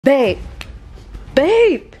Babe.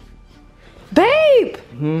 Babe. Babe.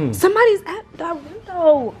 Somebody's at the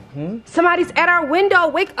window. Somebody's at our window.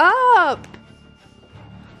 Wake up.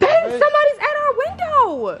 Babe, somebody's at our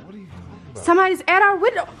window. What are you talking about? Somebody's at our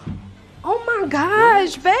window. Oh my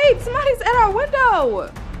gosh, babe. Somebody's at our window.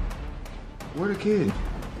 Where the kid?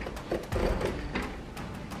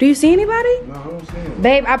 Do you see anybody? No, I don't see him.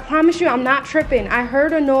 Babe, I promise you I'm not tripping. I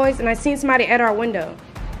heard a noise and I seen somebody at our window.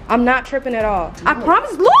 I'm not tripping at all. I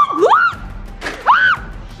promise. Look! Ah!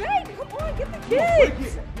 Babe, come on, get the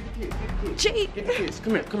kids. Get the kids.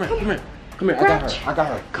 Come here. Come here. I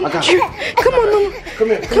got her. Come on, Mama. Come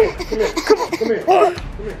here.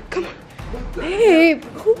 Come on. Babe,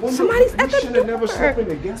 somebody's at the never slept in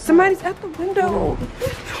the door. guest Somebody's at the window. Oh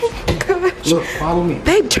my gosh. Look, follow me.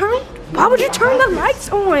 Babe, turn. Why would you turn the lights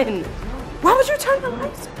on? Why would you turn the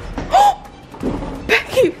lights on?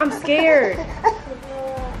 Babe, I'm scared.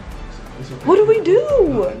 What do we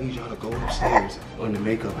do? I need y'all to go upstairs in the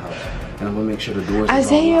makeup house, and I'm gonna make sure the doors are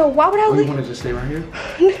Isaiah, why would I leave? leave? You wanna just stay right here?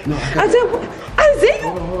 No, Isaiah.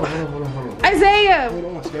 Hold on. Isaiah. Hold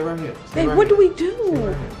on, stay right here. Babe, what do we do?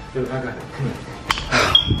 Dude, I got it. Come here.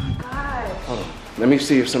 Oh my gosh. Hold on. Let me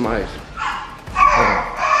see if somebody's. Hold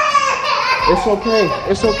on.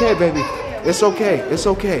 It's okay, baby. It's okay.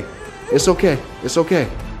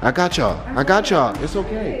 I got y'all. It's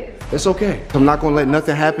okay. I'm not gonna let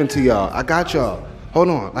nothing happen to y'all. I got y'all. Hold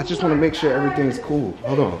on. I just wanna make sure everything's cool.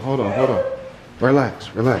 Hold on.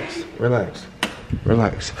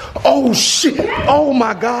 Relax. Oh shit! Oh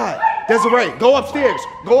my God! Desiree, go upstairs.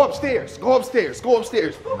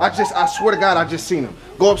 I swear to God, I just seen him.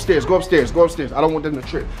 Go upstairs. I don't want them to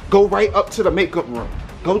trip. Go right up to the makeup room.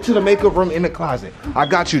 Go to the makeup room in the closet. I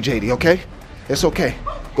got you, JD, okay? It's okay.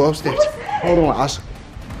 Go upstairs. Hold on.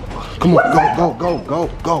 Come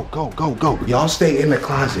on, go. Y'all stay in the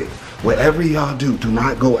closet. Whatever y'all do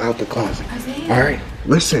not go out the closet. All right?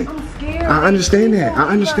 Listen. I'm scared. I understand that. I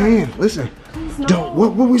understand. Listen. Don't. What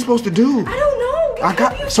are we supposed to do? I don't know.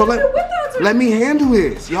 Let me handle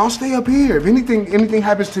this. Y'all stay up here. If anything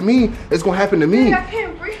happens to me, it's gonna happen to me. I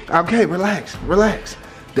can't breathe. Okay, relax.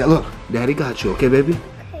 Look, Daddy got you, okay, baby?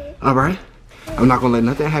 All right? I'm not gonna let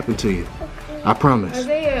nothing happen to you. I promise.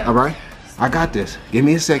 Isaiah. All right? I got this. Give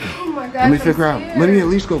me a second. Oh my gosh, Let me I'm figure out. scared. Let me at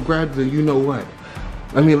least go grab the you know what.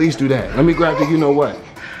 Let me at least do that. Let me grab the you know what.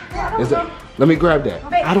 Let me grab that.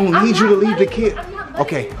 Babe, I don't I'm need you not to leave the letting kid. you- I'm not letting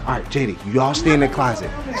Okay, all right, JD, y'all stay in the closet.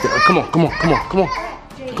 Come on. Come on.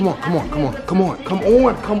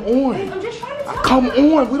 I'm just trying to tell Come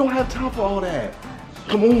on. We don't have time for all that.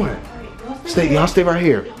 Come on. Y'all stay right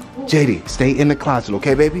here. JD, stay in the closet,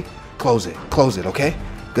 okay, baby? Close it, okay?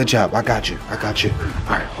 Good job. I got you. All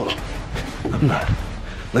right, hold on. I'm not.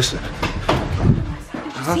 Listen.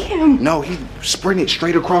 see him. No, he sprinted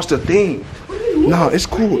straight across the thing. No, it's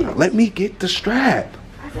cool. Let me get the strap.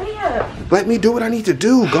 Isaiah. Let me do what I need to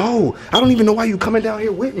do. Go. I don't even know why you coming down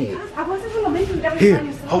here with me. I wasn't gonna leave you down Here, by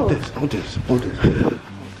yourself. hold this.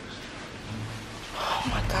 Oh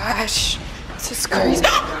my gosh. This is crazy.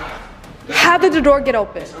 How did the door get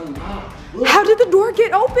open? How did the door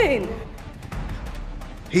get open?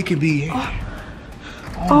 He can be in.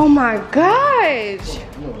 Oh my gosh.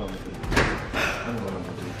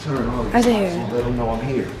 Turn all these Isaiah. lights and let him know I'm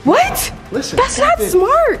here. What? Listen, That's not listen.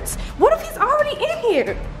 smart. What if he's already in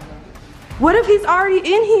here? What?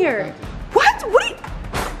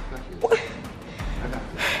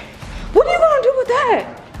 What are you gonna do with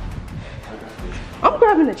that? I'm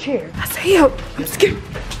grabbing a chair. Isaiah, I'm scared.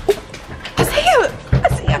 Isaiah,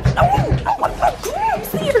 no, I'm going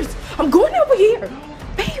upstairs. I'm going over here.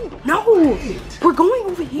 Babe, no, we're going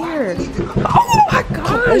over here. Oh my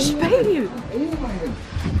gosh, babe.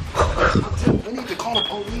 We need to call the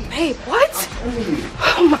police. Babe, what?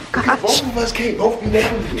 Oh my gosh. Both of us can't both be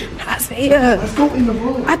down here. Isaiah, Let's go in the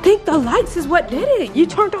room. I think the lights is what did it. You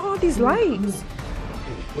turned on all these lights.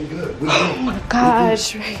 We're good. Oh my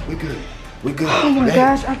gosh. We good. Oh my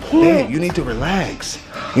gosh, I can't. Babe, you need to relax.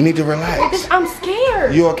 I'm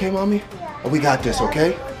scared. You okay, mommy? Oh, we got this,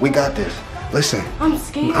 okay? We got this. Listen, I'm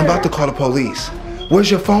scared. I'm about to call the police. Where's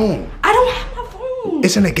your phone? I don't have my phone.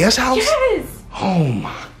 It's in the guest house? Yes. Oh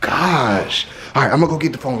my gosh. All right, I'm gonna go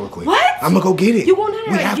get the phone real quick. What? I'm gonna go get it. You going in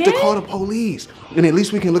there We have to again? call the police. And at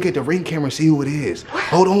least we can look at the ring camera and see who it is.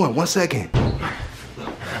 Hold on 1 second. I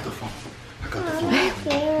got the phone.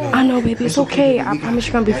 I know, baby. It's okay. baby. I promise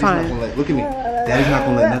you're gonna be Daddy's not fine. gonna look at me. Daddy's not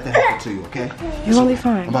gonna let nothing happen to you, okay? You're gonna be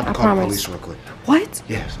fine. I'm about to I call the promise. police real quick. What?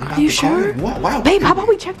 Yes. I'm about Are you to call sure? them. What? Wow. Babe, how about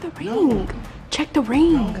we check the ring? No. Check the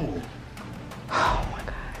ring. No. Oh my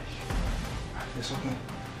gosh. It's okay.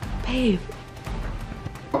 Babe.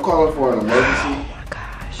 I'm calling for an emergency. Oh my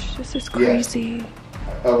gosh. This is crazy.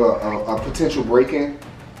 a potential break-in,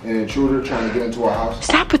 an intruder trying to get into our house?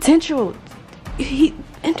 It's not potential. He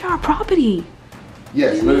entered our property.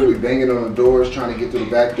 Yes, literally banging on the doors, trying to get through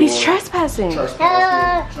the back door. He's trespassing.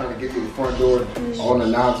 Trespassing, trying to get through the front door, on the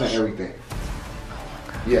knobs and everything.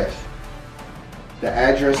 Yes. The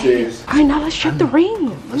address is... All right, now let's check the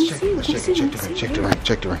ring. Let's check the ring.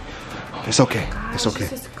 Check the ring. It's okay. It's okay.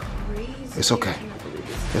 This is crazy. It's okay.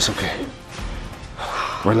 It's okay.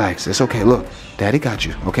 Relax. It's okay. Look, Daddy got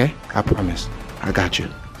you, okay? I promise. I got you.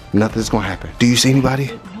 Nothing's gonna happen. Do you see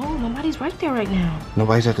anybody? No, nobody's right there right now.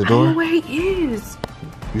 Nobody's at the I door? don't know where he is.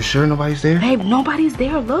 You sure nobody's there? Babe, nobody's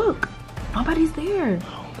there. Look. Nobody's there.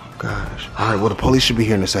 Oh my gosh. Alright, well the police should be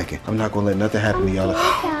here in a second. I'm not gonna let nothing happen to y'all.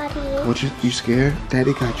 What, you scared?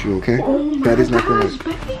 Daddy got you, okay? Oh my Daddy's not gosh,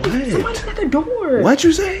 gonna... babe. What? Somebody's at the door. What'd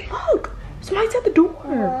you say? Look. Somebody's at the door.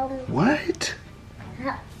 What?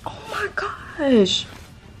 Oh my gosh.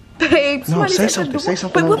 Babe, No, somebody's say at the something. door. Say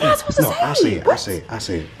something. But what am I supposed to say? No, I'll say it. What? I'll say it. I'll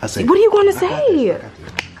say it. I'll say it. What are you going to I got say? this.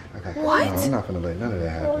 I got this. What? No, I'm not gonna let none of that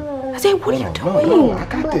happen. I said, what are you doing? No, I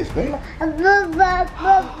got this, babe.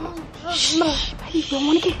 Shh, babe, you don't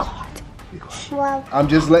want to get caught. I'm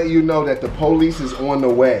just letting you know that the police is on the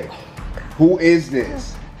way. Who is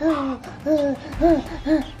this?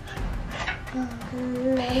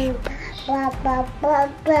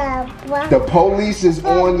 The police is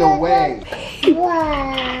on the way.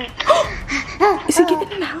 Is he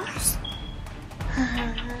getting in the house?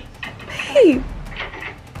 Babe,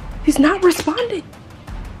 he's not responding.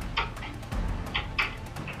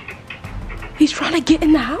 He's trying to get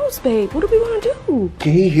in the house, babe. What are we gonna do?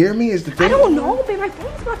 Can he hear me? Is the thing? I don't know, babe. My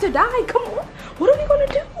phone's about to die. Come on. What are we gonna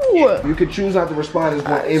do? You can choose not to respond. It's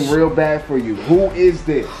going in real bad for you. Who is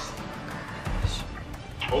this?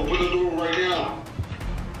 Open the door right now.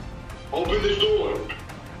 Open this door.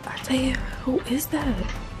 I tell you, who is that?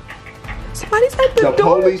 Somebody's at the The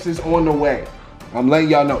door. police is on the way. I'm letting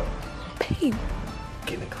y'all know. Babe,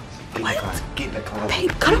 Get in the closet. What? Get in the closet.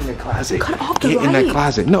 Babe, Get in the closet. cut off the Get in the light.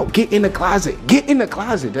 closet. No, get in the closet. Get in the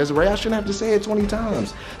closet. Desiree, I shouldn't have to say it 20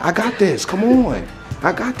 times. I got this. Come on.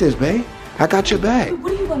 I got this, babe. I got your back.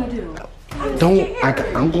 what are you gonna do? I'm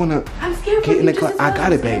gonna I'm scared get for in the you just closet. as I well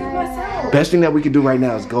got as it, babe. scared myself. Best thing that we can do right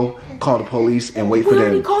now is go call the police and wait We for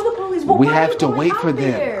already them. called the police. But We why are have you to going wait out for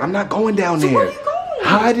them. there? I'm not going down So there. where are you going?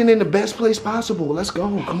 Hiding in the best place possible. Let's go.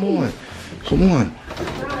 Come on. Come on.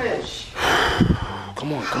 Gosh.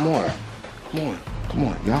 Come on. Come on. Come on. Come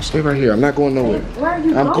on. Y'all stay right here. I'm not going nowhere. Where are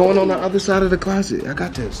you I'm going on going? the other side of the closet. I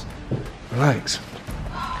got this. Relax.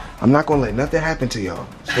 I'm not gonna let nothing happen to y'all.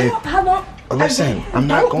 Stay. How long? Listen, I'm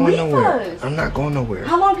not Don't going leave nowhere. us. I'm not going nowhere.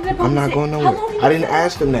 How long did the I'm not police going say- nowhere. how long did I they didn't say?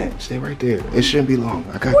 ask them that. Stay right there. It shouldn't be long.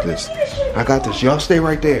 I got What do you this. mean it shouldn't I got this. Y'all stay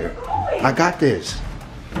right there. I got this.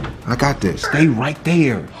 I got this. Stay right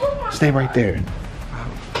there. Stay right there.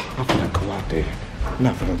 I'm gonna go out there. I'm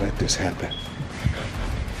not gonna let this happen.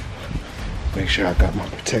 Make sure I got my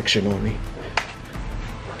protection on me.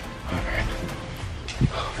 All right.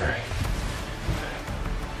 All right.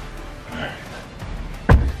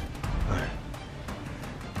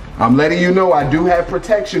 I'm letting you know I do have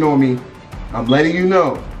protection on me. I'm letting you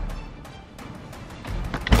know.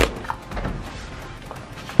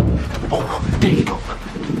 Oh, there you go.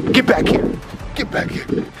 Get back here. Get back here.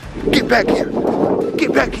 Get back here.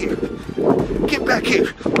 Get back here. Get back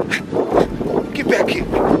here. Get back here.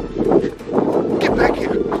 Get back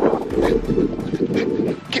here.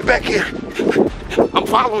 Get back here. I'm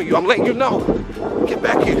following you. I'm letting you know. Get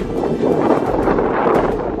back here.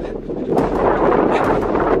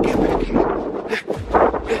 Get back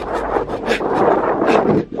here.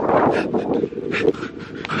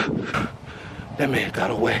 That man got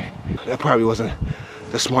away. That probably wasn't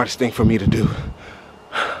the smartest thing for me to do.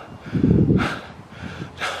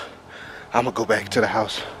 I'm gonna go back to the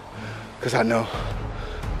house because I know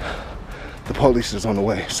the police is on the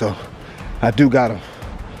way. So I do got him.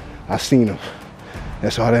 I seen him.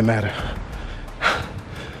 That's all that matters.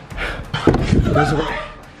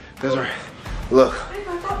 That's right. Look.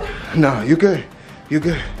 No, you good. You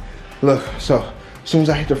good. Look, so as soon as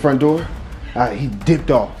I hit the front door, he dipped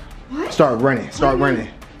off. What? Started running.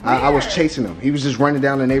 I was chasing him. He was just running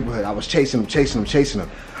down the neighborhood. I was chasing him.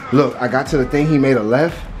 Look, I got to the thing, he made a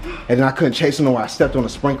left, and then I couldn't chase him no more. I stepped on a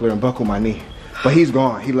sprinkler and buckled my knee. But he's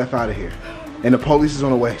gone. He left out of here. And the police is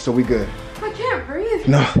on the way, so we good. I can't breathe.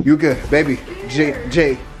 No, you good. Baby,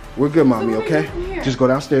 Jay, we're good, mommy, So what are okay? we doing here? Just go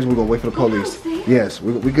downstairs, we're gonna wait for the police. downstairs? Yes,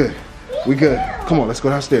 we good. We good. Come on, let's go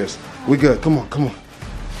downstairs. We good. Come on.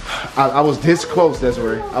 I was this close,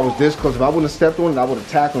 Desiree. I was this close. If I wouldn't have stepped on it, I would have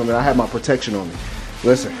tackled him, and I had my protection on me.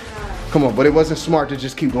 Listen, come on, but it wasn't smart to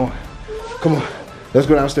just keep going. Come on, let's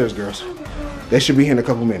go downstairs, girls. They should be here in a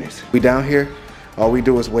couple minutes. We down here, all we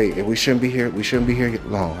do is wait. If we shouldn't be here, we shouldn't be here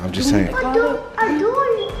long. I'm just saying. A door.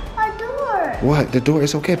 What? The door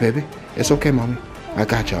is okay, baby. It's okay, mommy. I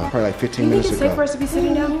got y'all. Probably like 15 minutes ago. Is it safe for us to be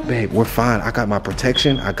sitting down? Babe, we're fine. I got my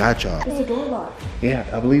protection. I got y'all. Is the door locked? Yeah,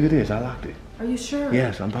 I believe it is. I locked it. Are you sure?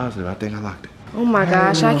 Yes, I'm positive. I think I locked it. Oh my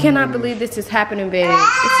gosh, I cannot believe this is happening, babe.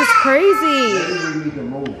 This is crazy. We need to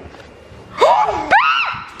move.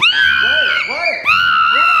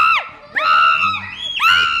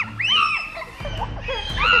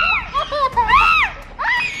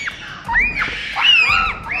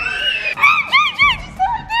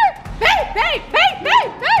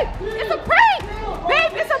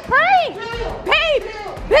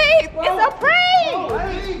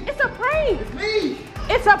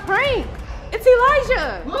 It's a prank. It's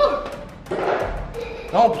Elijah. Look.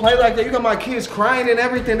 Don't play like that. You got my kids crying and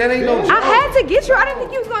everything. That ain't no joke. I had to get you. I didn't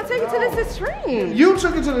think you was gonna take it to this extreme. You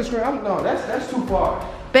took it to the extreme. No, that's too far.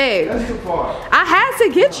 Babe. That's too far. I had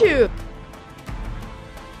to get you.